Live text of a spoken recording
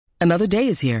Another day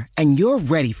is here, and you're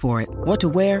ready for it. What to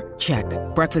wear? Check.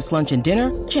 Breakfast, lunch, and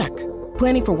dinner? Check.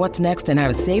 Planning for what's next and how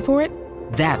to save for it?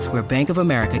 That's where Bank of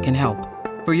America can help.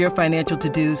 For your financial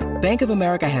to-dos, Bank of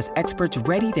America has experts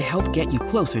ready to help get you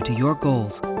closer to your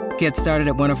goals. Get started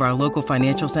at one of our local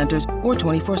financial centers or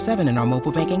 24/7 in our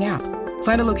mobile banking app.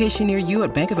 Find a location near you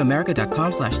at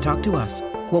bankofamerica.com/talktous.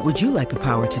 What would you like the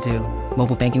power to do?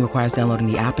 Mobile banking requires downloading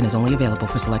the app and is only available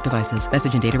for select devices.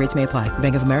 Message and data rates may apply.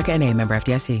 Bank of America N.A., member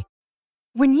FDIC.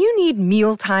 When you need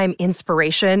mealtime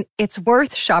inspiration, it's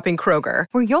worth shopping Kroger,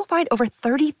 where you'll find over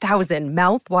 30,000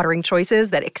 mouth-watering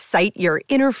choices that excite your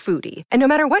inner foodie. And no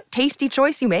matter what tasty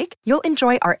choice you make, you'll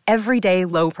enjoy our everyday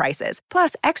low prices,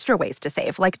 plus extra ways to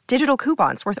save, like digital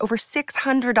coupons worth over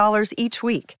 $600 each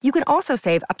week. You can also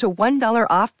save up to $1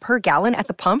 off per gallon at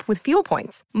the pump with fuel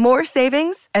points. More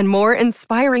savings and more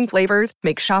inspiring flavors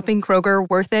make shopping Kroger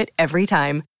worth it every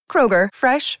time. Kroger,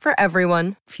 fresh for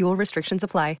everyone. Fuel restrictions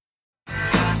apply.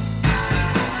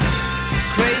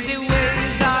 Crazy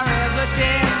ways are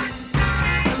evident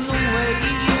in the way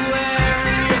you wear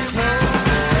your clothes.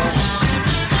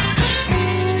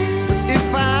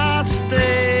 If I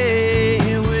stay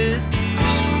with you,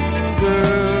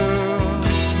 girl.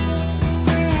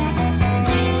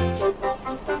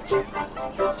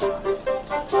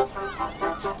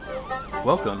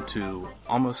 Welcome to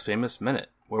Almost Famous Minute,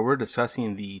 where we're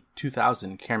discussing the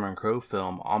 2000 Cameron Crowe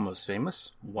film Almost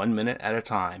Famous, 1 minute at a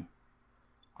time.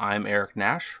 I'm Eric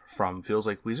Nash from Feels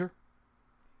Like Weezer.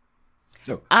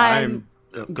 Go ahead.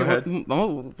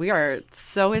 Oh, we are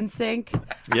so in sync.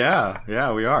 Yeah,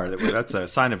 we are. That's a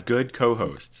sign of good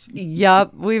co-hosts.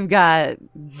 Yup, we've got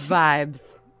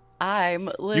vibes.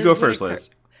 I'm Liz. You go first, Liz.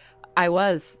 I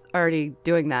was already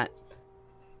doing that.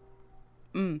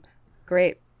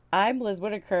 Great. I'm Liz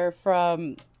Whitaker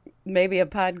from maybe a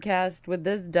podcast with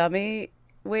this dummy.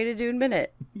 Way to do a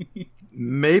minute.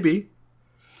 Maybe.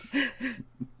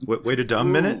 Wait a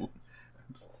dumb minute?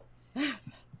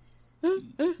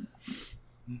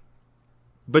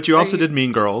 But you also did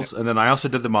Mean Girls, and then I also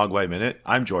did the Mogwai Minute.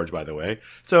 I'm George, by the way.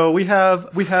 So we have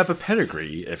a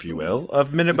pedigree, if you will,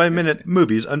 of minute-by-minute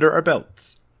movies under our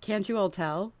belts. Can't you all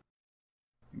tell?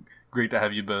 Great to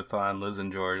have you both on, Liz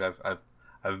and George.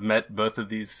 I've met both of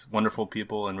these wonderful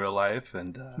people in real life,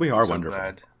 and we are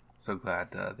wonderful. So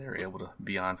glad they were able to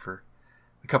be on for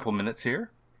a couple minutes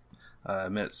here.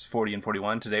 Minutes 40 and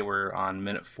 41. Today we're on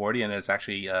minute 40, and it's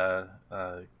actually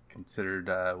considered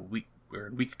we're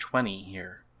in week 20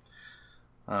 here.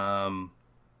 Now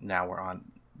we're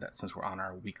on that since we're on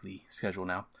our weekly schedule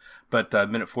now. But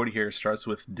minute 40 here starts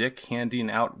with Dick handing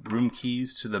out room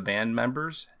keys to the band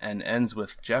members and ends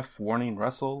with Jeff warning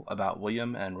Russell about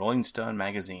William and Rolling Stone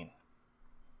magazine.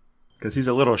 Because he's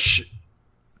a little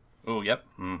Oh, yep.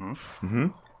 Mm-hmm.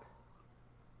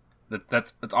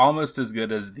 That's almost as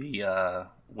good as the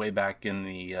way back in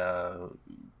the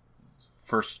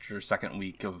first or second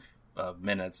week of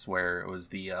minutes, where it was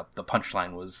the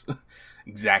punchline was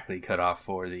exactly cut off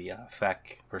for the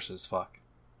feck versus fuck.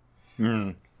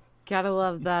 Gotta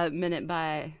love that minute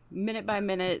by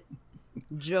minute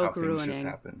joke how ruining. Things just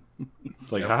happen.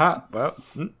 It's like, haha, well.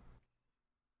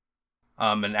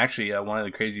 And actually, one of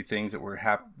the crazy things that we're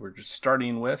just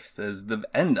starting with is the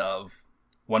end of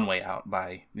One Way Out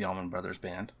by the Allman Brothers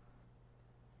Band.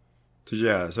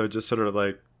 So it just sort of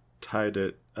like tied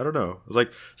it. I don't know.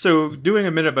 Like, so doing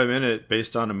a minute by minute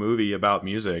based on a movie about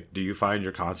music, do you find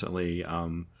you're constantly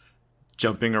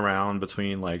jumping around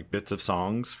between like bits of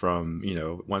songs from,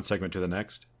 one segment to the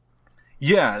next?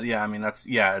 Yeah. I mean,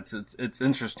 it's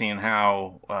interesting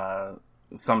how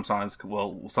some songs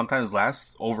will sometimes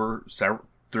last over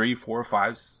 3, 4,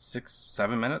 5, 6,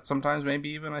 7 minutes, sometimes maybe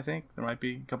even. I think there might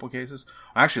be a couple cases.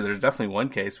 Actually, there's definitely one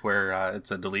case where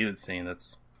it's a deleted scene.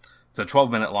 It's a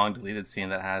 12-minute long deleted scene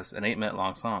that has an 8-minute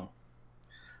long song.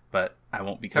 But I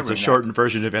won't be covering. It's a shortened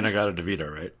version of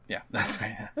In-A-Gadda-Da-Vida, right? Yeah, that's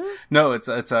right. No, it's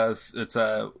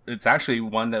actually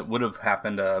one that would have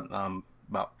happened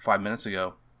about 5 minutes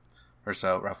ago, or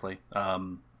so, roughly.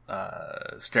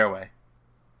 Stairway.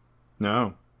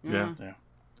 No. Yeah.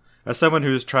 As someone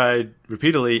who's tried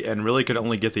repeatedly and really could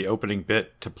only get the opening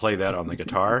bit to play that on the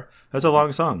guitar, that's a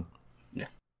long song. Yeah.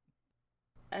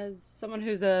 As someone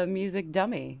who's a music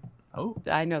dummy,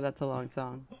 I know that's a long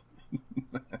song.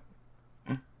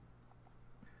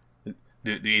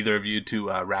 Do either of you to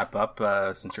wrap up,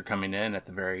 since you're coming in at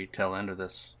the very tail end of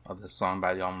this song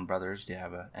by the Allman Brothers? Do you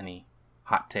have any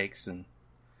hot takes, and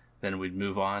then we'd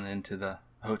move on into the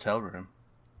hotel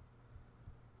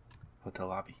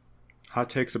lobby? Hot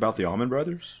takes about the Allman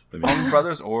Brothers? Allman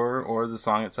Brothers, or the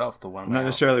song itself, the one. Not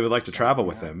necessarily would like to travel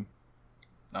with them.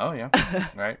 Oh yeah,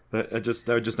 right. That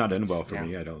would just not end well for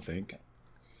me. I don't think.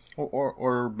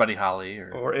 or Buddy Holly,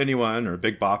 or anyone, or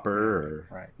Big Bopper, or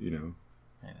right.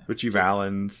 Richie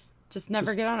Valens. Just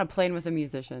never get on a plane with a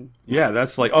musician. Yeah,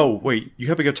 that's like, oh wait, you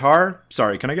have a guitar?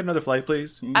 Sorry, can I get another flight,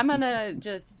 please? I'm gonna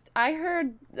I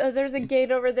heard there's a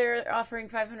gate over there offering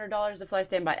 $500 to fly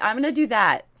standby. I'm gonna do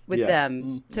that with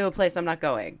them to a place I'm not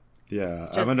going. Yeah,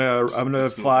 I'm gonna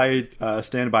fly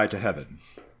standby to heaven.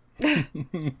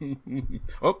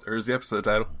 Oh, there's the episode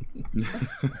title.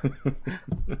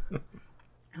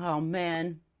 Oh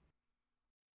man.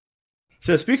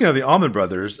 So speaking of the Allman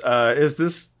Brothers, is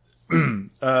this?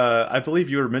 I believe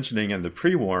you were mentioning in the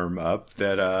pre-warm up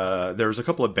that there's a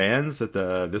couple of bands that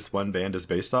this one band is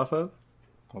based off of.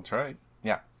 That's right.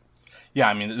 Yeah.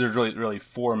 I mean, there's really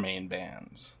four main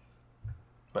bands,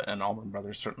 and Allman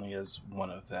Brothers certainly is one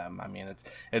of them. I mean,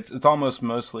 it's almost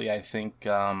mostly, I think,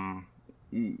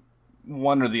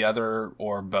 one or the other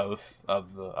or both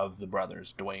of the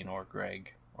brothers, Dwayne or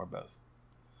Greg or both.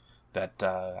 That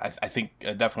I think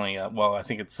definitely. I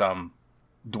think it's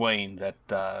Dwayne that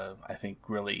I think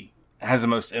really has the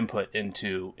most input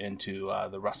into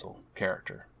the Russell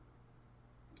character.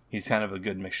 He's kind of a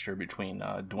good mixture between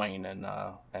Dwayne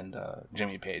and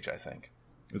Jimmy Page, I think.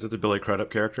 Is it the Billy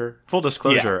Crudup character? Full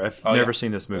disclosure, I've never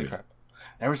seen this movie.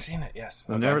 Never seen it. Yes,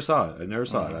 I never saw it.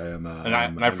 I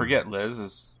am, I forget. Liz,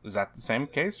 is that the same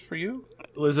case for you?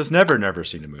 Liz has never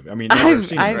seen a movie. I mean, I've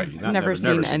never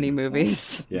seen any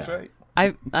movies. Yeah. That's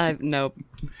right. No,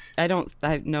 I don't.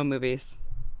 I have no movies.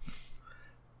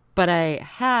 But I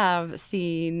have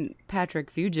seen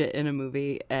Patrick Fugit in a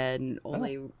movie, and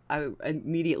I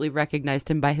immediately recognized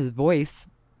him by his voice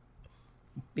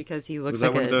because he looks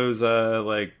like one of those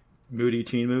like moody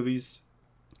teen movies,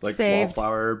 like Saved.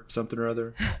 Wallflower something or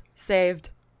other. Saved.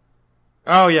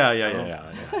 Oh yeah.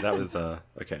 That was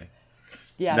okay.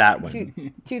 Yeah, that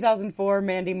one. 2004.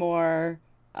 Mandy Moore,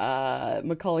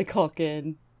 Macaulay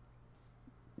Culkin.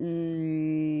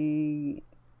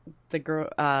 The girl,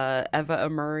 Eva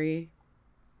Murray,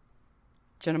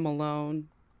 Jenna Malone.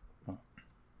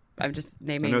 I'm just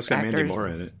naming I know it's got actors. Mandy Moore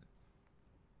in it.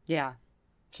 Yeah,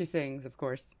 she sings, of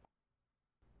course.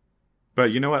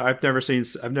 But you know what? I've never seen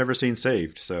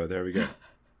Saved, so there we go.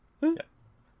 Yeah,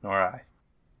 nor I.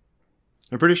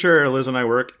 I'm pretty sure Liz and I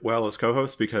work well as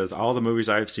co-hosts because all the movies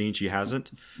I've seen, she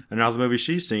hasn't, and all the movies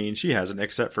she's seen, she hasn't,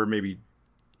 except for maybe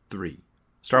 3.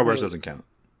 Star Wars doesn't count.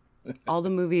 All the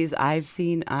movies I've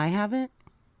seen, I haven't?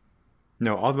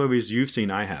 No, all the movies you've seen,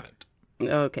 I haven't.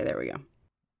 Okay, there we go.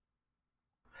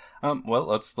 Well,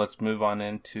 let's move on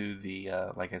into the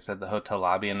like I said, the hotel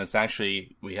lobby, and it's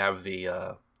actually we have it's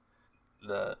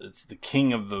the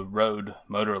King of the Road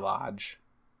Motor Lodge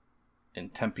in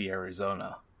Tempe,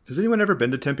 Arizona. Has anyone ever been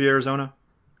to Tempe, Arizona?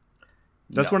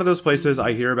 That's one of those places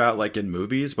I hear about like in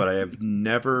movies, but I have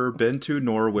never been to,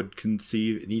 nor would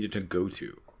conceive needed to go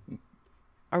to.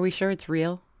 Are we sure it's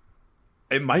real?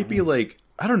 It might be like,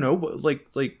 I don't know, like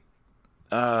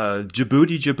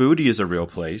Djibouti is a real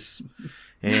place.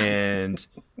 And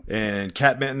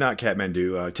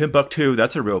Timbuktu,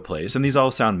 that's a real place. And these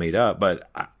all sound made up, but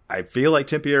I feel like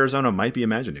Tempe, Arizona might be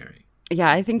imaginary.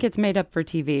 Yeah, I think it's made up for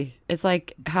TV. It's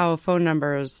like how phone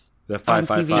numbers The on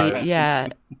 555. TV. Yeah,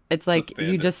 it's like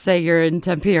you just say you're in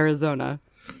Tempe, Arizona.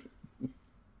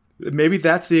 Maybe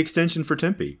that's the extension for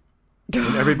Tempe.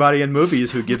 And everybody in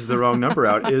movies who gives the wrong number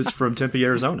out is from Tempe,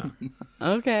 Arizona.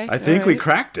 Okay. I think all we right.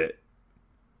 cracked it.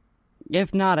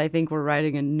 If not, I think we're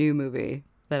writing a new movie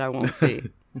that I won't see.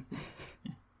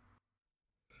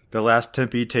 The Last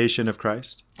Temptation of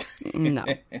Christ. No.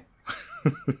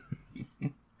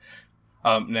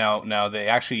 Now they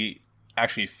actually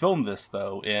filmed this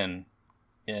though in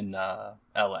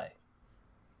L.A.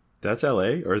 That's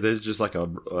L.A. or there's just like a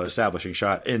establishing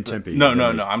shot in Tempe. No.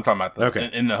 I'm talking about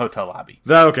in the hotel lobby.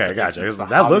 Okay, gotcha. It's the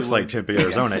That looks Hollywood- like Tempe,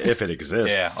 Arizona, if it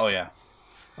exists. Yeah. Oh yeah.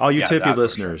 All you Yeah, Tempe that for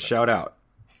listeners, sure. shout out.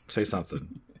 Say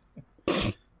something.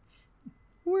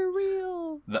 We're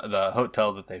real. The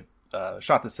hotel that they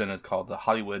shot this in is called the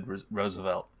Hollywood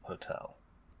Roosevelt Hotel,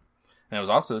 and it was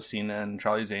also seen in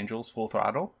Charlie's Angels Full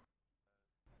Throttle.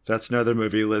 That's another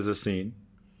movie Liz has seen.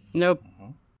 Nope.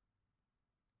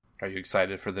 Are you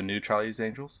excited for the new Charlie's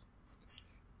Angels?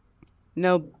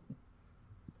 Nope.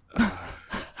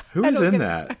 Who is don't in get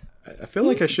that? I feel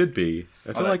like I should be.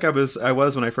 I feel like I was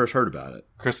when I first heard about it.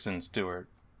 Kristen Stewart.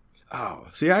 Oh,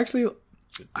 see, I actually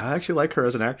like her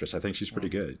as an actress. I think she's pretty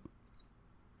good.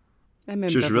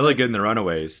 She was really good in The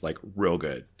Runaways, like real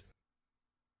good.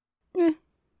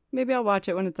 Maybe I'll watch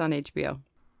it when it's on HBO.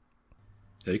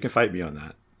 Yeah, you can fight me on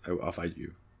that. I'll fight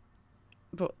you.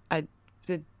 But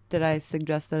did I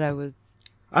suggest that I was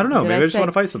I don't know. Did Maybe I I just say- want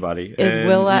to fight somebody. Is and,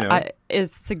 Will you know,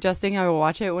 is suggesting I will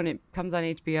watch it when it comes on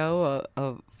HBO?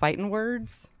 Fighting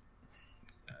words?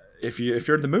 if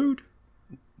you're in the mood.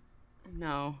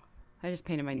 No, I just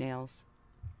painted my nails.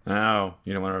 Oh,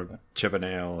 you don't want to chip a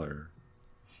nail or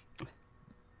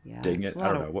Yeah, ding it's it. a I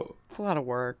lot don't of- know. What It's a lot of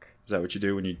work. is that? What you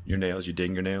do when your nails? You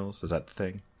ding your nails? Is that the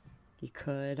thing? You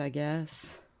could, I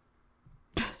guess.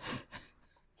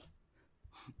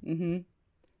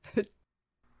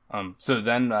 So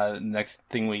then, next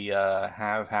thing we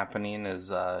have happening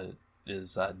is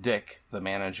Dick, the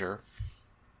manager,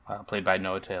 played by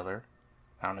Noah Taylor.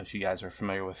 I don't know if you guys are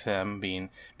familiar with him being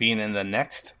in the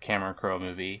next Cameron Crowe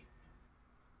movie,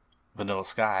 Vanilla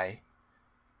Sky.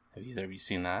 Have either of you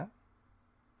seen that?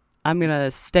 I'm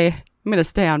gonna stay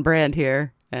on brand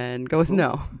here and go with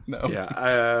no. No.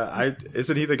 Yeah.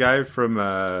 Isn't he the guy from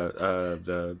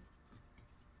the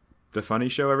funny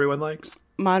show everyone likes?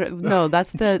 No,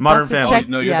 that's the Modern that's the Family. check,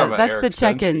 No, you're yeah, talking about that's Eric the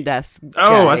check-in Stensky. desk.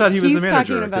 Oh, guy. I thought he was the He's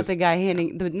manager, talking about 'cause- the guy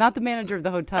handing, not the manager of the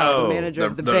hotel, Oh, the manager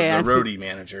of the the band. roadie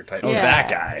manager type. Oh, Yeah. that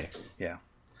guy. Yeah.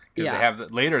 Because Yeah. they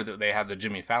have later they have the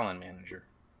Jimmy Fallon manager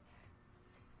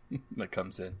that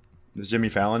comes in Is Jimmy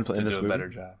Fallon to in this do a movie? better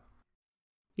job.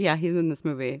 Yeah, he's in this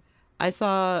movie. I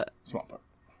saw Small part.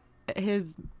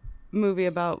 his movie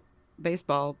about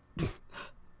baseball,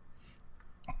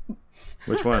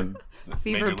 Which one?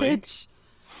 Fever Major League? Pitch.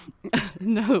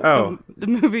 No, Oh. the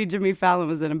movie Jimmy Fallon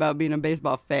was in about being a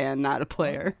baseball fan, not a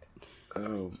player.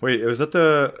 Oh, wait, was that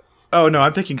the? Oh no,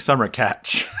 I'm thinking Summer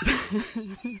Catch.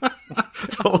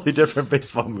 Totally different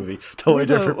baseball movie. Totally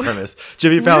No. different premise.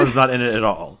 Jimmy Fallon's not in it at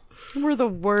all. We're the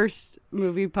worst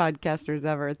movie podcasters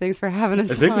ever. Thanks for having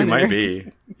us. I think we on, might Eric.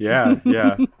 be. Yeah,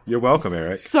 yeah. You're welcome,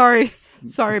 Eric. Sorry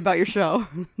about your show.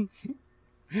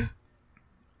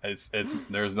 It's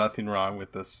there's nothing wrong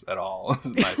with this at all.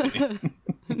 Is my opinion.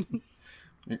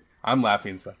 I'm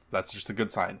laughing, so that's just a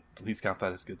good sign. Please count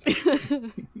that as a good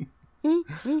sign.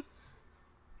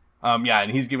 Yeah,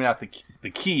 and he's giving out the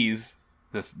keys.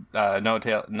 This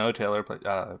Noah Taylor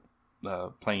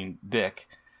playing Dick.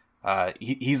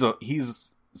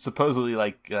 He's supposedly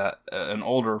like an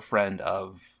older friend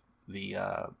of the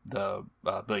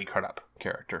Billy Crudup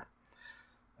character,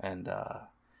 and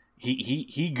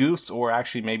he goofs, or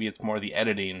actually maybe it's more the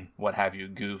editing, what have you,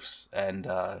 goofs, and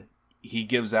he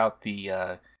gives out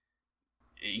the.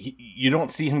 You don't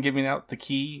see him giving out the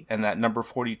key and that number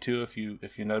 42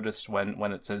 if you noticed when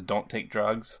it says "Don't take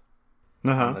drugs"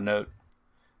 on the note.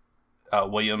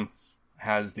 William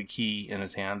has the key in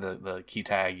his hand, the key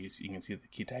tag. You can see the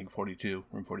key tag 42,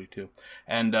 room 42,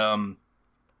 and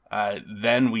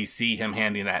then we see him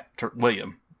handing that to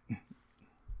William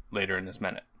later in this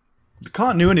minute. The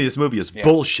continuity of this movie is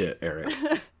bullshit, Eric.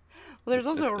 Well, there's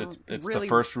also It's really, the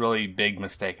first really big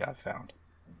mistake I've found.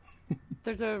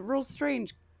 there's a real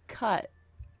strange cut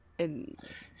in,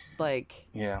 like,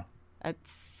 Yeah. at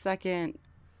second.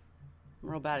 I'm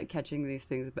real bad at catching these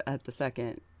things, but at the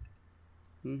second.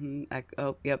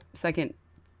 Oh, yep. Second,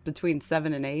 between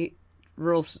 7 and 8.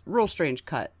 Real strange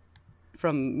cut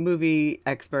from movie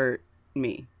expert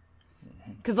me.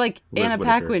 Because, like, Liz Anna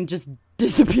Whitaker. Paquin just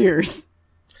disappears.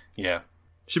 Yeah.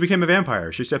 She became a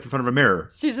vampire. She stepped in front of a mirror.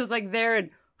 She's just, like, there and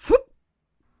whoop.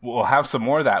 We'll have some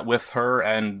more of that with her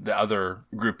and the other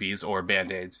groupies or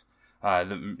band-aids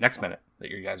the next minute that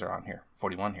you guys are on here,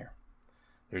 41 here.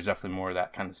 There's definitely more of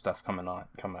that kind of stuff coming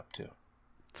up too.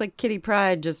 It's like Kitty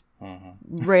Pryde just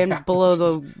ran below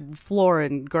the floor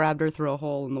and grabbed her through a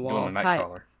hole in the wall. Doing a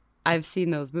Nightcrawler. I've seen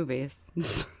those movies.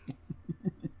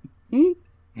 But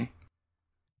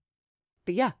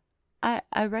yeah, I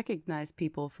recognize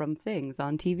people from things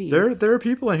on TV. There are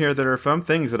people in here that are from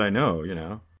things that I know, you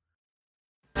know.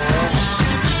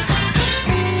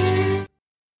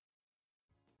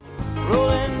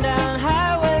 Rolling down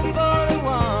Highway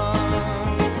 41.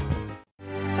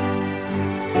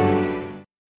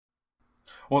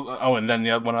 Well, and then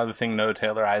one other thing, Noah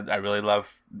Taylor, I really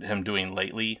love him doing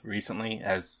recently,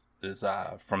 is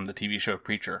from the TV show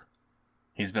Preacher.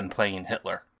 He's been playing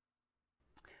Hitler.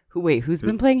 Who's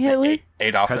been playing Hitler?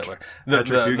 Adolf Patrick- Hitler.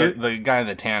 Patrick Fugit? The guy in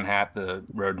the tan hat, the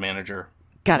road manager,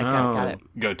 Got it.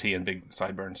 goatee and big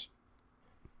sideburns.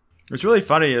 What's really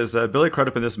funny is that Billy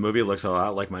Crudup in this movie looks a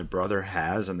lot like my brother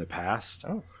has in the past.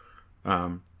 Oh.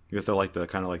 With the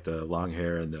kind of like the long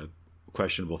hair and the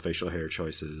questionable facial hair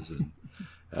choices, and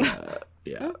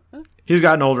yeah, he's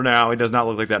gotten older now. He does not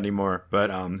look like that anymore, but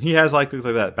he has looked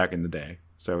like that back in the day.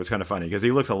 So it's kind of funny because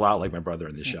he looks a lot like my brother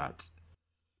in these shots.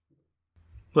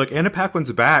 Look, Anna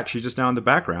Paquin's back. She's just now in the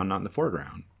background, not in the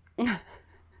foreground.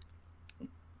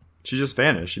 She just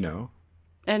vanished, you know.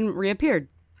 And reappeared.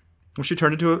 Well, she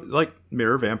turned into a like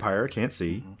mirror vampire. Can't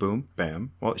see. Boom,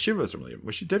 bam. Well, she wasn't really.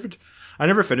 Was she different? I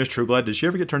never finished True Blood. Did she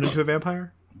ever get turned into a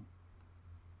vampire?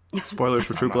 Spoilers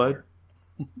for True Blood.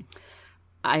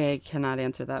 I cannot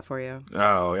answer that for you.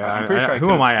 Oh yeah, I'm pretty sure who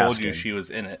am I told asking? you she was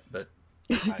in it, but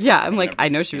Yeah, I'm like, I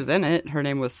know she was in it. Her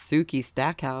name was Suki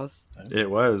Stackhouse. It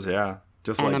was, yeah.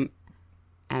 Just And like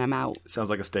I'm out. sounds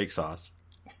like a steak sauce.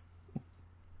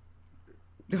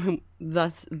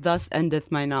 Thus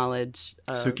endeth my knowledge.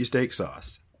 Suki steak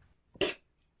sauce.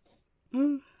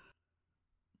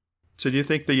 So do you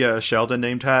think the Sheldon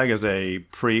name tag is a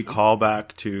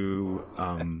pre-callback to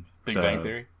Big Bang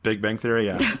Theory? Big Bang Theory,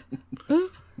 yeah.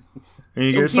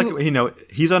 And it's like,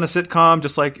 he's on a sitcom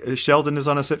just like Sheldon is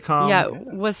on a sitcom. Yeah,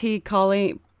 was he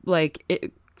calling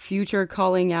future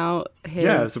calling out his?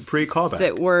 Yeah, it's a pre-callback.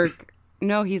 Sit work.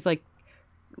 No, he's like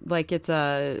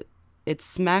it's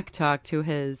smack talk to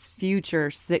his future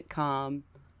sitcom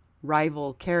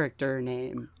rival character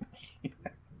name.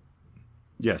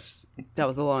 Yes. That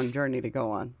was a long journey to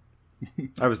go on.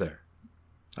 I was there.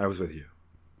 I was with you.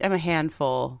 I'm a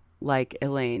handful like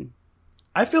Elaine.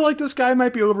 I feel like this guy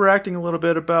might be overacting a little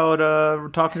bit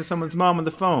about talking to someone's mom on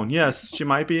the phone. Yes, she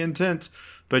might be intense,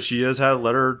 but she has had to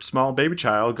let her small baby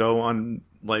child go on,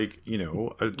 like,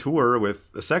 a tour with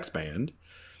a sex band.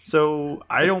 So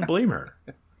I don't blame her.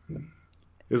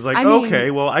 It's like,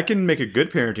 okay, well, I can make a good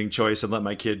parenting choice and let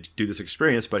my kid do this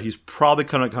experience, but he's probably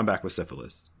going to come back with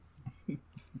syphilis.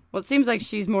 Well, it seems like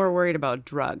she's more worried about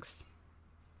drugs.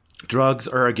 Drugs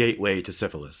are a gateway to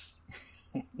syphilis.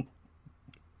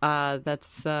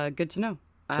 That's good to know.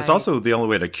 It's also the only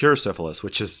way to cure syphilis,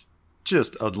 which is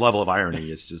just a level of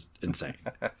irony. It's just insane.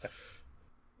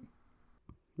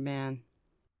 Man.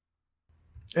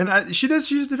 And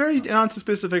she's very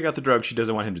nonspecific about the drugs she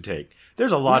doesn't want him to take.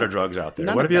 There's a lot of drugs out there.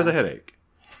 None What of if he has a them. headache?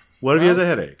 What if he has a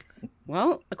headache?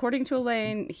 Well, according to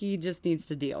Elaine, he just needs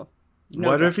to deal.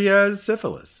 What if he has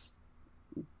syphilis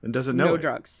and doesn't know No it?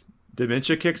 drugs.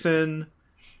 Dementia kicks in,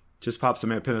 just pops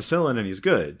him at penicillin, and he's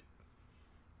good.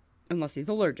 Unless he's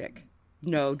allergic.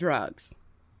 No drugs.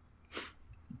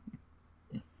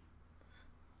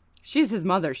 She's his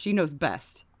mother. She knows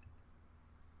best.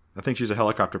 I think she's a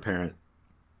helicopter parent.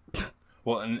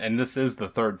 Well, and this is the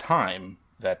third time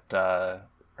that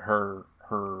her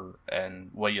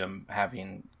and William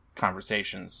having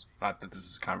conversations. Not that this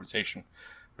is a conversation,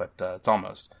 but it's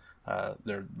almost.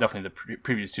 They're definitely the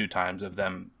previous two times of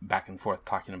them back and forth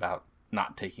talking about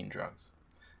not taking drugs.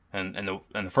 And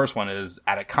the first one is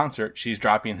at a concert. She's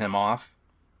dropping him off,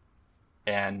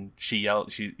 and she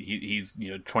yells. He's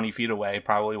 20 feet away,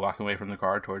 probably walking away from the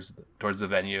car towards the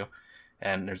venue,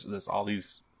 and there's all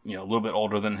these a little bit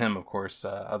older than him, of course,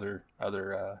 other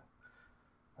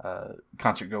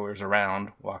concert goers around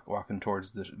walking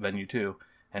towards the venue too,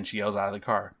 and she yells out of the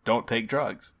car, "Don't take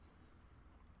drugs."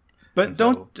 But And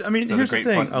so here's the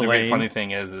thing, the Elaine. great funny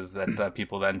thing is that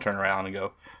people then turn around and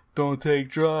go, "Don't take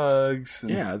drugs."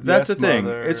 And, Yeah, that's "Yes, the thing.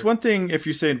 mother." It's one thing if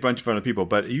you say it in a bunch of front of people,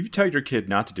 but if you tell your kid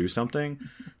not to do something,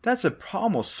 that's a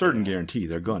almost certain guarantee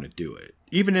they're going to do it.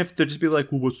 Even if they just be like,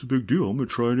 "Well, what's the big deal? I'm going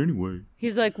to try it anyway."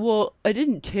 He's like, well, I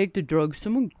didn't take the drugs.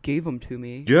 Someone gave them to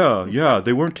me. Yeah,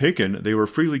 they weren't taken. They were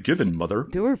freely given, mother.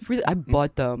 They were free. I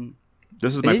bought them.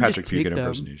 This is They my didn't Patrick just take Fugan them.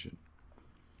 impersonation.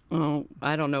 Oh,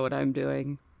 I don't know what I'm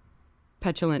doing.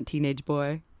 Petulant teenage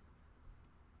boy.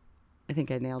 I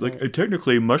think I nailed Like, it.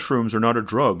 technically, mushrooms are not a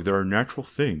drug. They're a natural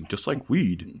thing, just like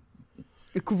weed.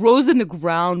 It grows in the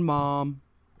ground, Mom.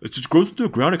 It just grows into the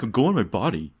ground. It could go in my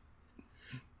body.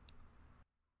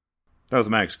 That was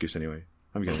my excuse anyway.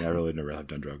 I'm kidding. I really never have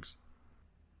done drugs.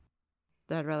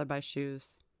 I'd rather buy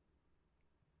shoes.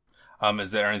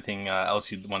 Is there anything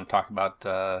else you'd want to talk about?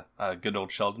 Good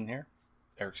old Sheldon here,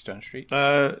 Eric Stone Street.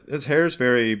 His hair is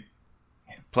very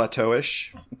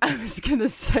plateauish. I was gonna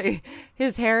say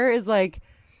his hair is like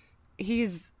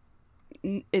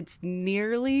it's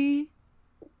nearly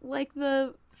like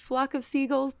the flock of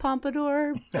seagulls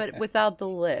pompadour, but without the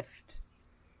lift.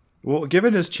 Well,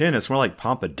 given his chin, it's more like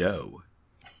Pompadour.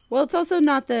 Well, it's also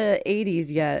not the 80s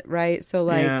yet, right? So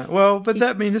like Yeah, well, but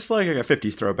this is like a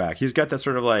 50s throwback. He's got that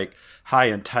sort of like high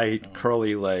and tight,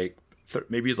 curly, like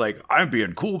maybe he's like, I'm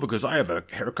being cool because I have a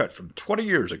haircut from 20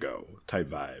 years ago type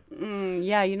vibe.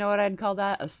 yeah, you know what I'd call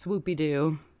that? A swoopy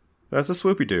doo. That's a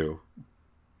swoopy doo.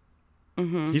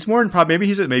 Mm-hmm. He's more in maybe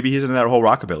he's in that whole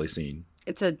rockabilly scene.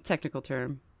 It's a technical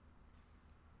term.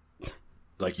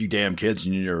 Like, you damn kids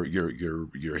and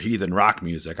your heathen rock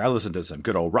music. I listen to some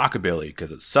good old rockabilly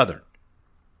because it's southern.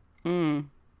 And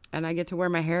I get to wear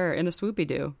my hair in a swoopy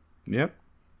doo. Yep.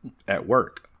 At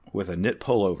work with a knit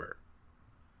pullover.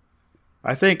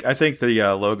 I think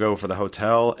the logo for the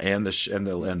hotel and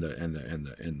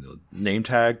the name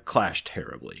tag clash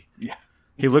terribly. Yeah.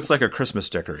 He looks like a Christmas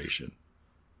decoration.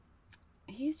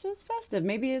 He's just festive.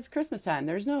 Maybe it's Christmas time.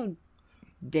 There's no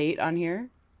date on here.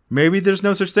 Maybe there's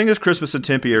no such thing as Christmas in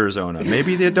Tempe, Arizona.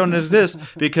 Maybe they don't exist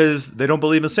because they don't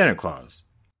believe in Santa Claus.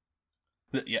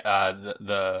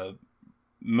 The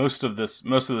most of this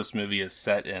movie is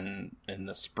set in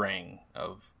the spring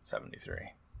of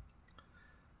 '73.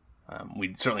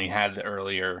 We certainly had the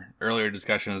earlier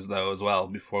discussions though as well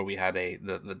before we had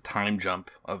the time jump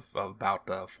of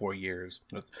about 4 years,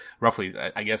 roughly.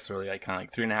 I guess really like kind of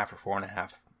like 3.5 or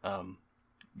 4.5,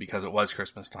 because it was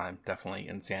Christmas time, definitely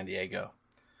in San Diego,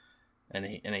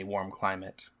 in a warm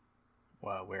climate,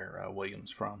 where William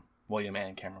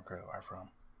and Cameron Crowe are from.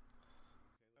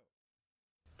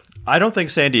 I don't think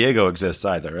San Diego exists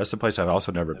either. That's a place I've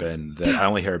also never been that I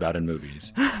only hear about in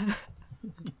movies.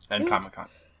 And Comic-Con.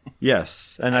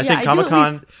 Yes, and I think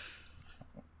Comic-Con...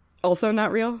 Also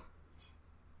not real?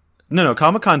 No,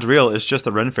 Comic-Con's real. It's just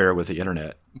the Ren Fair with the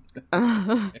internet.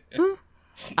 I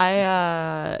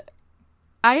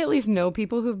at least know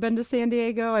people who've been to San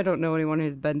Diego. I don't know anyone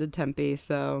who's been to Tempe,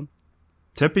 so...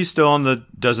 Tempe's still on the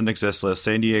doesn't exist list.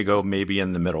 San Diego may be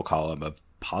in the middle column of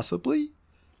possibly?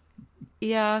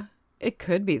 Yeah, it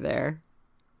could be there.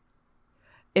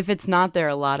 If it's not there,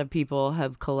 a lot of people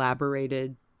have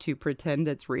collaborated to pretend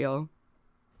it's real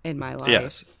in my life.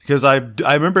 Yes, because I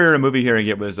remember in a movie hearing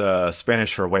it was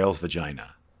Spanish for whale's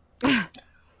vagina.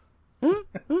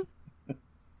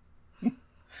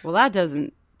 Well, that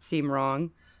doesn't seem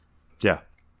wrong. Yeah.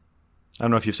 I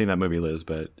don't know if you've seen that movie, Liz,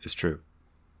 but it's true.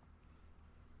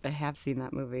 I have seen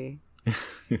that movie.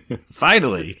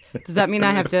 Finally. Does that mean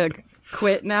I have to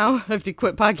quit now? I have to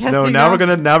quit podcasting? No, now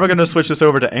we're gonna switch this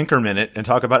over to Anchor Minute and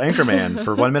talk about Anchorman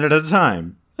for 1 minute at a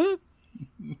time.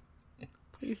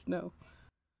 Please no.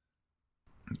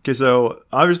 Okay, so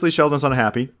obviously Sheldon's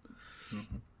unhappy.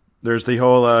 There's the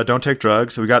whole don't take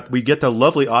drugs. We get the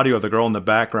lovely audio of the girl in the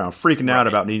background freaking out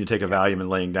about needing to take a Valium and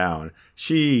laying down.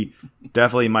 She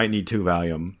definitely might need 2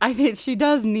 Valium. I think she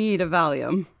does need a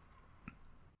Valium.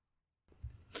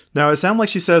 Now, it sounds like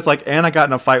she says, and I got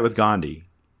in a fight with Gandhi.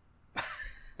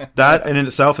 That in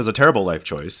itself is a terrible life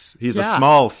choice. He's a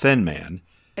small, thin man.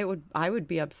 I would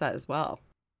be upset as well.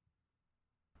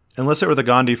 Unless it were the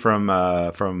Gandhi from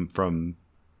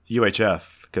UHF,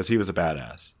 because he was a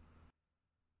badass.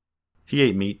 He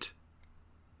ate meat.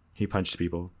 He punched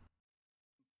people.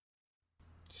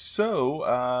 So,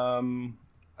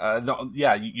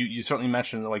 you certainly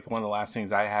mentioned one of the last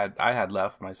things I had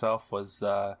left myself was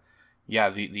the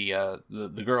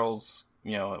girls.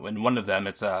 And one of them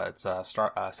it's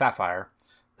Sapphire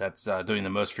that's doing the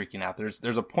most freaking out.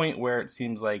 There's a point where it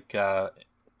seems like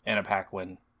Anna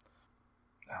Paquin.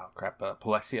 Oh crap!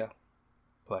 Plexia.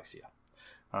 We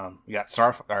got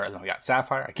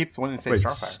Sapphire. I keep wanting to say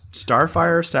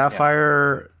Starfire.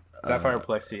 Sapphire, Sapphire,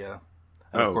 Plexia,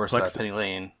 and of course Penny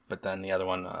Lane. But then the other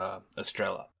one,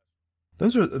 Estrella.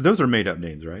 Those are made up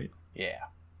names, right? Yeah.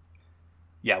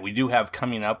 We do have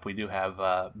coming up. We do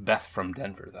have Beth from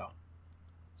Denver, though.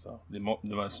 So the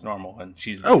most normal, and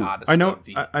she's the oddest. I know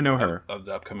her of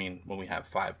the upcoming when we have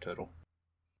 5 total.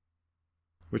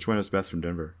 Which one is Beth from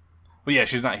Denver? Well, yeah,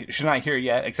 she's not here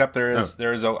yet. Except there is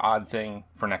an odd thing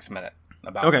for next minute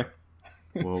about. Okay.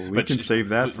 Her. Well, we can save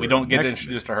that. We don't get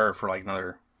introduced to her for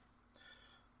another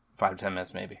 5-10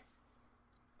 minutes, maybe.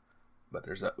 But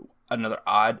there's another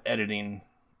odd editing,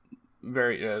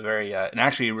 very and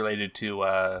actually related to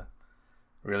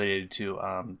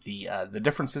the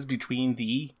differences between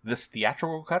this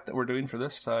theatrical cut that we're doing for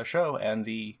this show and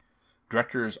the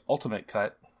director's ultimate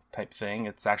cut type thing.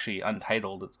 It's actually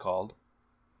untitled. It's called.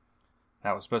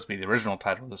 That was supposed to be the original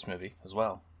title of this movie as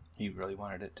well. He really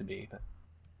wanted it to be,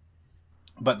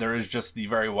 but there is just the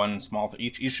very one small.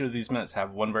 Each of these minutes have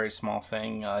one very small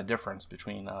thing difference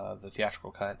between the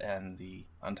theatrical cut and the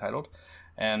untitled.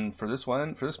 And for this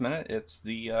minute, it's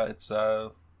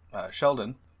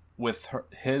Sheldon with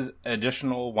his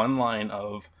additional one line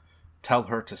of "tell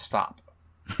her to stop."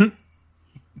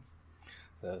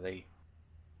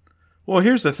 Well,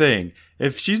 here's the thing.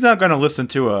 If she's not going to listen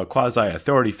to a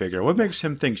quasi-authority figure, what makes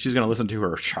him think she's going to listen to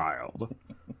her child?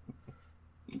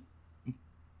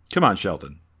 Come on,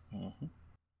 Sheldon. Mm-hmm.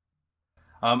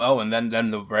 And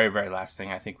then the very, very last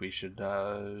thing I think we should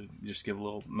just give a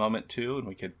little moment to, and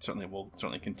we'll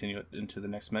certainly continue it into the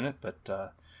next minute, but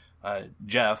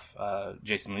Jeff,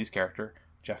 Jason Lee's character,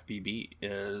 Jeff BB,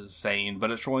 is saying,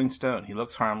 but it's Rolling Stone. He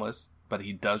looks harmless, but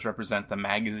he does represent the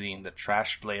magazine that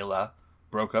trashed Layla,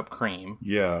 broke up Cream,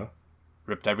 yeah,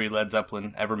 ripped every Led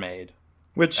Zeppelin ever made,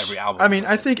 Which, every album. I mean,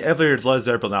 I think every Led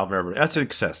Zeppelin album ever, that's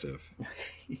excessive.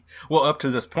 Well, up to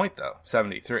this point, though,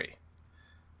 73.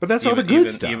 But that's all the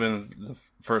good stuff. Even the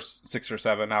first 6 or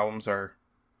 7 albums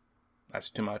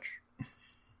that's too much.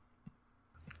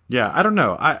 Yeah, I don't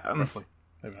know. Roughly.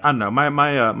 I don't know.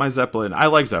 My Zeppelin, I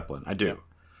like Zeppelin. I do. Yeah.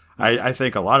 I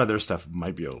think a lot of their stuff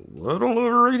might be a little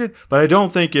overrated, but I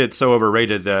don't think it's so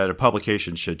overrated that a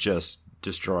publication should just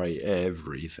destroy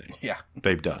everything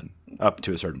they've done up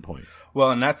to a certain point. Well,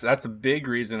 and that's a big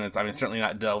reason. It's certainly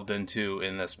not delved into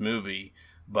in this movie,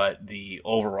 but the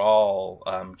overall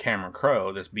Cameron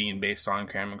Crowe, this being based on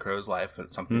Cameron Crowe's life,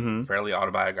 it's something fairly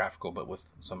autobiographical, but with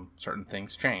some certain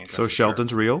things changed. So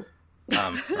Sheldon's real?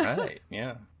 Right,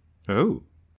 yeah. Oh.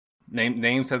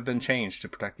 Names have been changed to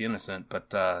protect the innocent, but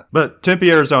Tempe,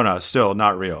 Arizona, still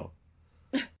not real.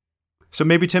 So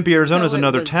maybe Tempe, Arizona is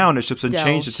another town. It's just been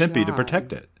changed to Tempe to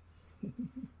protect it.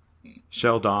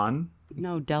 Sheldon?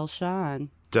 No, Delshawn.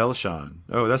 Delshawn.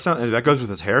 Oh, that goes with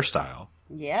his hairstyle.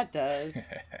 Yeah, it does.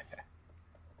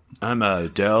 I'm a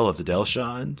Del of the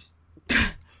Delshawns.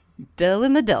 Del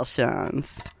and the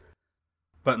Delshawns.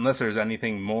 But unless there's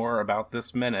anything more about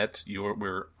this minute,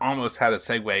 we're almost had a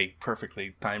segue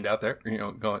perfectly timed out there.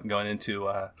 Going into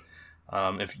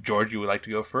if George, you would like to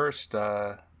go first,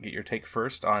 get your take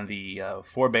first on the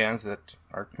 4 bands that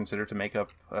are considered to make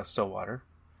up Stillwater.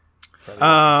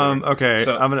 Okay,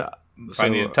 so I'm gonna. I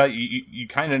need to tell you, you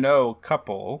kind of know a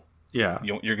couple. Yeah,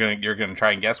 you're gonna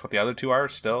try and guess what the other 2 are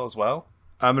still as well.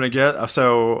 I'm gonna get.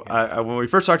 So when we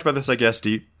first talked about this, I guess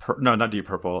not Deep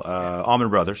Purple, Allman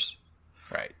Brothers.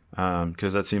 Right.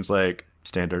 Because that seems like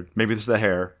standard. Maybe this is the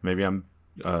hair. Maybe I'm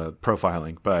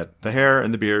profiling, but the hair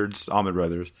and the beards, Allman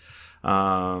Brothers.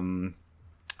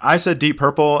 I said Deep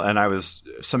Purple, and I was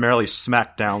summarily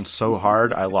smacked down so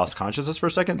hard I lost consciousness for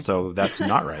a second. So that's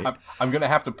not right. I'm gonna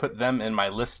have to put them in my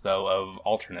list though of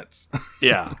alternates.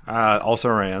 Yeah. Also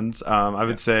Rands. I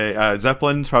would say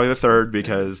Zeppelin's probably the third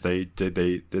because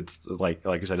it's like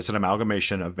you said, it's an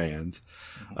amalgamation of bands.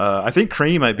 I think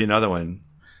Cream might be another one.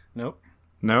 Nope.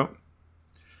 And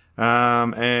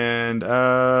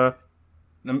let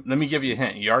me give you a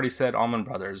hint. You already said Allman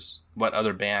Brothers. What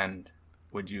other band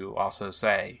would you also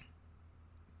say?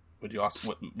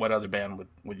 What other band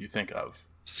would you think of?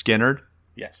 Skinnerd?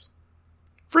 Yes.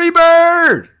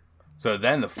 Freebird! So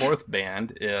then the 4th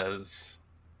band is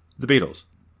the Beatles.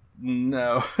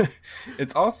 No.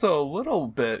 It's also a little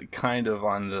bit kind of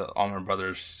on the Allman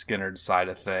Brothers Skinnerd side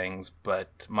of things,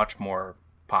 but much more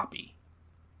poppy.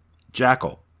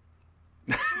 Jackal.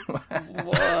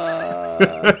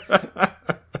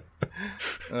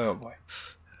 Oh boy.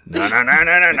 No.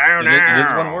 It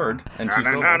is one word and 2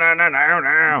 syllables.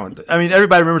 No. I mean,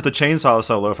 everybody remembers the chainsaw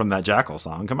solo from that Jackal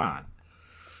song. Come on.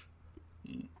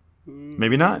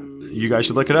 Maybe not. You guys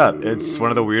should look it up. It's one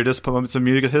of the weirdest moments in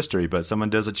music history, but someone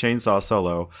does a chainsaw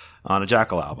solo on a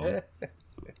Jackal album.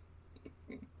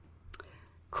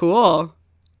 Cool.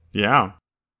 Yeah.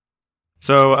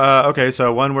 So, okay,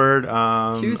 so one word.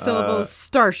 2 syllables,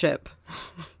 Starship.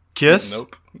 Kiss?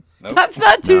 Nope. That's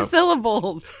not 2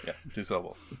 syllables. Yeah, 2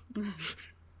 syllables.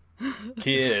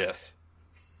 Kiss.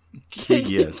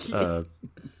 Yes.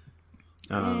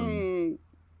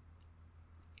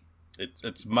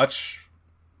 It's much,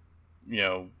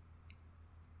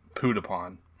 pooed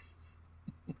upon.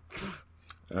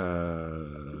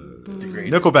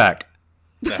 Degraded. Nickelback.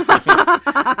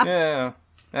 Yeah.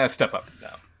 Step up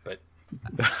now, but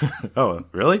Oh,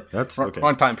 really? That's okay.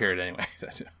 Wrong time period anyway.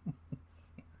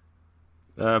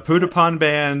 Pooed upon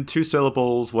band, 2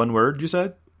 syllables, 1 word, you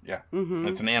said? Yeah.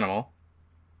 It's an animal.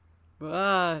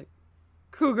 Cougar,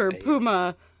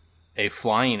 puma, A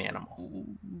flying animal.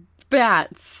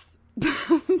 bats.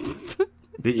 The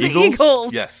The Eagles?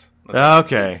 Eagles. Yes.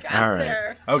 Okay, all right.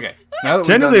 There. Okay. Now that we've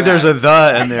Technically, done there's a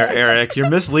that- the in there, Eric. You're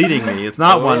misleading me. It's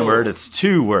not 1 Oh. word, it's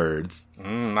 2 words.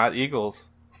 not eagles.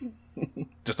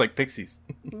 Just like pixies.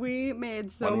 We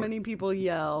made so One word. many people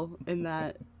yell in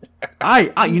that.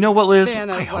 You know what, Liz? Span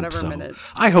of I hope whatever so. minutes.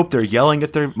 I hope they're yelling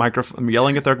at their microphone,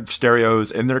 yelling at their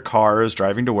stereos in their cars,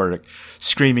 driving to work,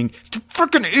 screaming, "It's the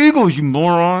freaking Eagles, you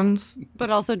morons!" But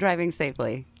also driving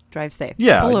safely. Drive safe.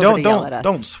 Yeah, Pull over to yell at us.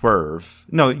 don't swerve.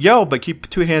 No, yell, but keep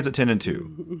 2 hands at 10 and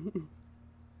 2.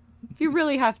 If you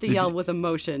really have to yell with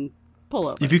emotion, pull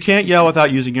over. If you can't yell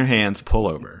without using your hands, pull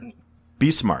over.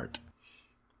 Be smart.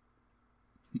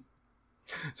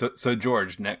 So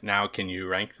George, now can you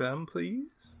rank them,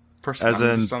 please? As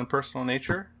in- just on a personal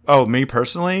nature? Oh, me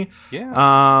personally?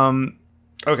 Yeah.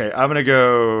 Okay, I'm gonna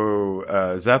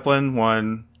go Zeppelin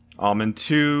 1, Allman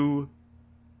 2,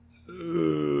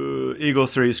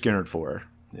 Eagles 3, Skinnerd 4.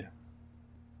 Yeah.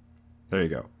 There you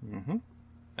go.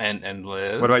 And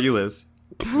Liz. What about you, Liz?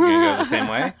 You gonna go the same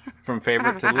way from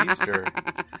favorite to least, or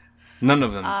none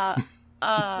of them?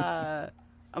 I'm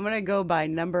gonna go by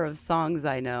number of songs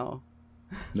I know.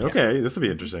 Okay, this will be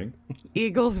interesting.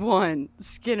 Eagles 1,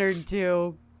 Skinner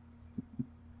 2,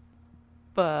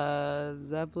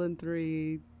 Zeppelin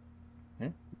 3.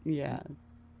 Yeah.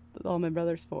 Allman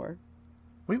Brothers 4.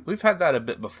 We've had that a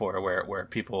bit before, where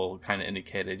people kind of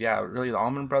indicated, yeah, really the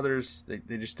Allman Brothers,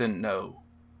 they just didn't know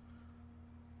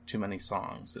too many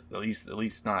songs, at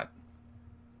least not,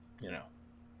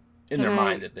 in their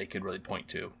mind that they could really point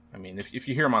to. I mean, if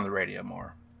you hear them on the radio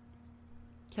more.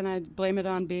 Can I blame it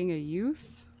on being a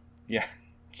youth? Yeah.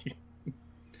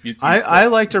 I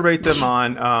like to rate them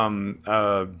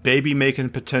on baby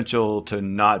making potential to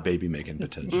not baby making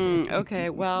potential. Okay,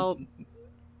 well,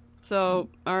 so,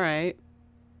 all right.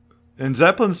 And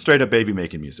Zeppelin's straight up baby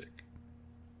making music.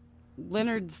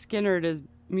 Leonard Skinner is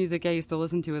music I used to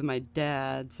listen to with my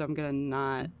dad, so I'm gonna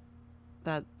not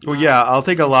that. Well, yeah, I'll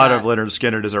think a lot of Leonard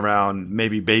Skinner is around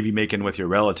maybe baby making with your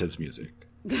relatives music.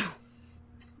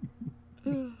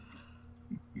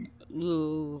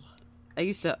 I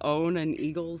used to own an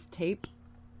Eagles tape.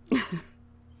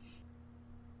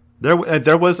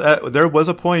 There was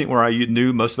a point where I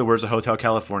knew most of the words of Hotel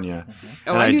California,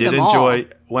 and I did enjoy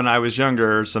when I was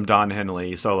younger some Don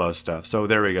Henley solo stuff. So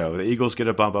there we go. The Eagles get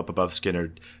a bump up above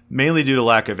Skinner, mainly due to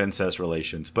lack of incest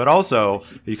relations, but also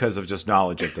because of just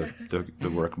knowledge of the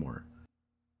work more.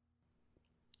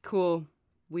 Cool,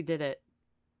 we did it.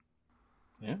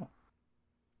 Yeah.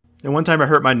 And one time I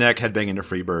hurt my neck headbanging a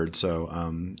Freebird, so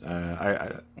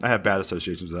I have bad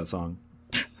associations with that song.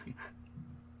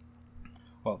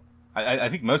 Well, I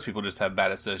think most people just have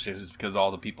bad associations because all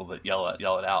the people that yell it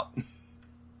out.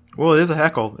 Well, it is a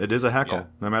heckle. Yeah.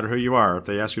 No matter who you are. If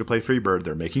they ask you to play Freebird,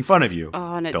 they're making fun of you.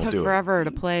 Oh, and it took forever to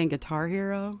play in Guitar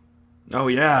Hero. Oh,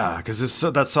 yeah, because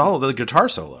that's all the guitar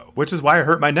solo, which is why I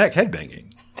hurt my neck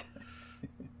headbanging.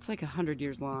 It's like 100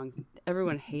 years long.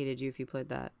 Everyone hated you if you played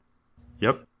that.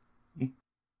 Yep.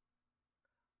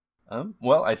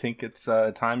 Well, I think it's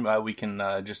time we can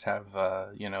just have,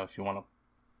 if you want to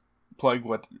plug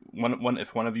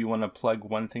if one of you want to plug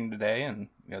one thing today, and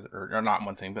or not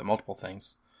one thing, but multiple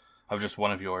things of just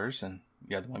one of yours, and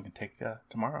the other one can take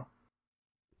tomorrow.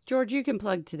 George, you can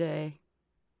plug today.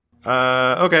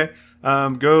 Okay.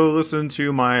 Go listen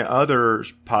to my other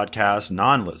podcast,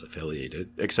 non-Liz affiliated,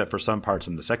 except for some parts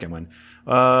in the second one.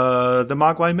 The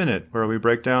Mogwai Minute, where we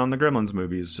break down the Gremlins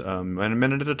movies, a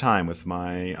minute at a time with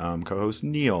my co-host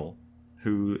Neil,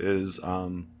 who is,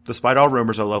 despite all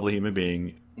rumors, a lovely human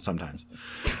being sometimes.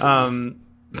 And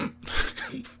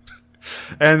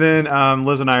then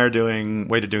Liz and I are doing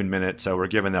Way to Dune Minute, so we're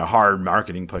giving a hard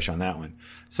marketing push on that one.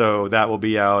 So that will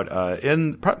be out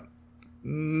in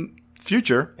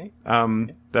future. We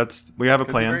have a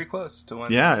plan. Very close to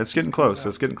when. Yeah, it's getting close.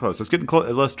 It's getting close.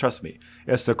 Let's trust me.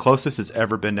 It's the closest it's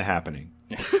ever been to happening.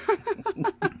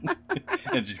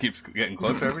 It just keeps getting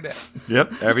closer every day.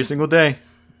 Yep, every single day.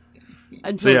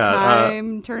 Until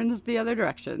time turns the other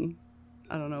direction.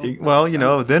 I don't know.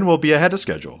 Well, then we'll be ahead of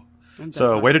schedule.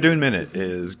 So, Way to Dune Minute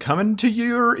is coming to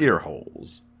your ear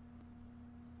holes.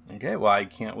 Okay, well, I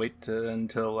can't wait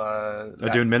until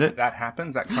Dune Minute? That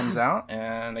happens, that comes out,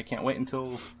 and I can't wait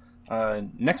until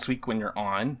next week when you're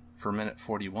on for minute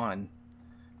 41.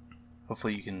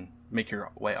 Hopefully you can make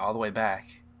your way all the way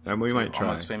back. And we might try.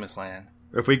 Almost Famous Land.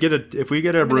 If we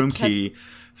get a room key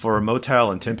for a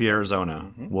motel in Tempe,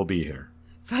 Arizona, we'll be here.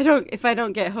 If I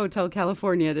don't get Hotel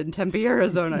California in Tempe,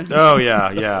 Arizona. Oh,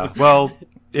 yeah. Well,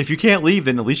 if you can't leave,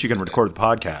 then at least you can record the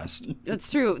podcast. That's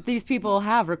true. These people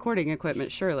have recording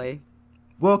equipment, surely.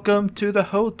 Welcome to the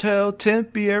Hotel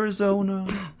Tempe, Arizona.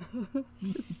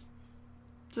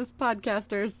 Just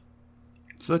podcasters.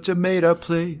 Such a made-up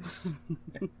place.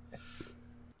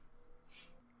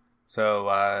 So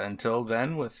until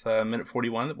then, with minute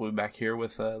 41, we'll be back here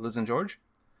with Liz and George.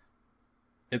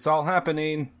 It's all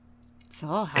happening. It's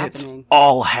all happening. It's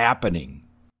all happening.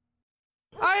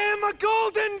 I am a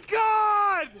golden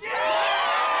god!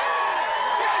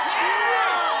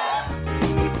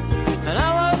 And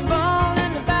I was born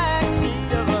in the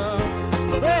backseat of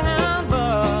a Greyhound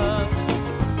bus,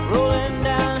 rolling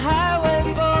down Highway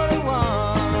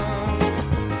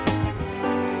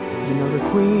 41. You know the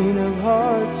Queen of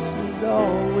Hearts is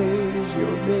always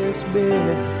your best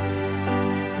bet.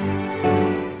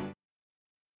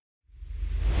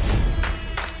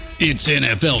 It's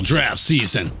NFL draft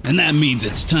season, and that means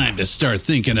it's time to start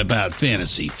thinking about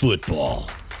fantasy football.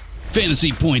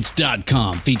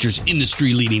 FantasyPoints.com features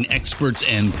industry-leading experts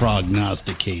and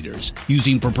prognosticators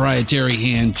using proprietary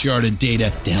hand-charted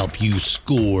data to help you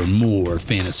score more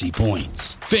fantasy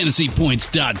points.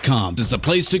 FantasyPoints.com is the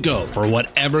place to go for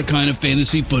whatever kind of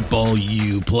fantasy football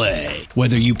you play.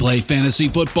 Whether you play fantasy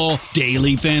football,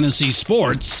 daily fantasy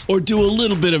sports, or do a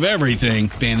little bit of everything,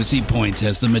 Fantasy Points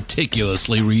has the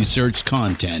meticulously researched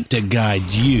content to guide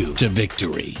you to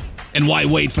victory. And why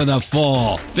wait for the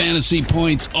fall? Fantasy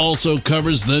Points also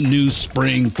covers the new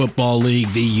spring football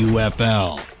league, the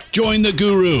UFL. Join the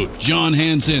guru, John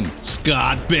Hansen,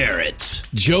 Scott Barrett,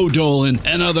 Joe Dolan,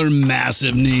 and other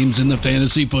massive names in the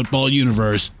fantasy football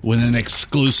universe with an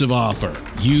exclusive offer.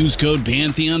 Use code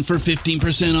Pantheon for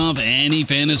 15% off any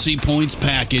Fantasy Points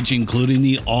package, including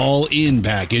the all-in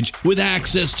package, with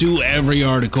access to every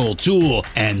article, tool,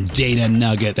 and data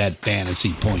nugget that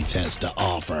Fantasy Points has to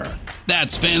offer.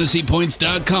 That's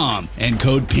FantasyPoints.com and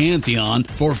code Pantheon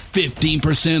for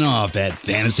 15% off at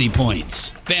Fantasy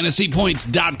Points.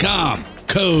 FantasyPoints.com,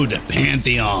 code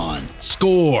Pantheon.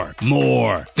 Score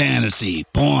more fantasy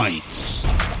points.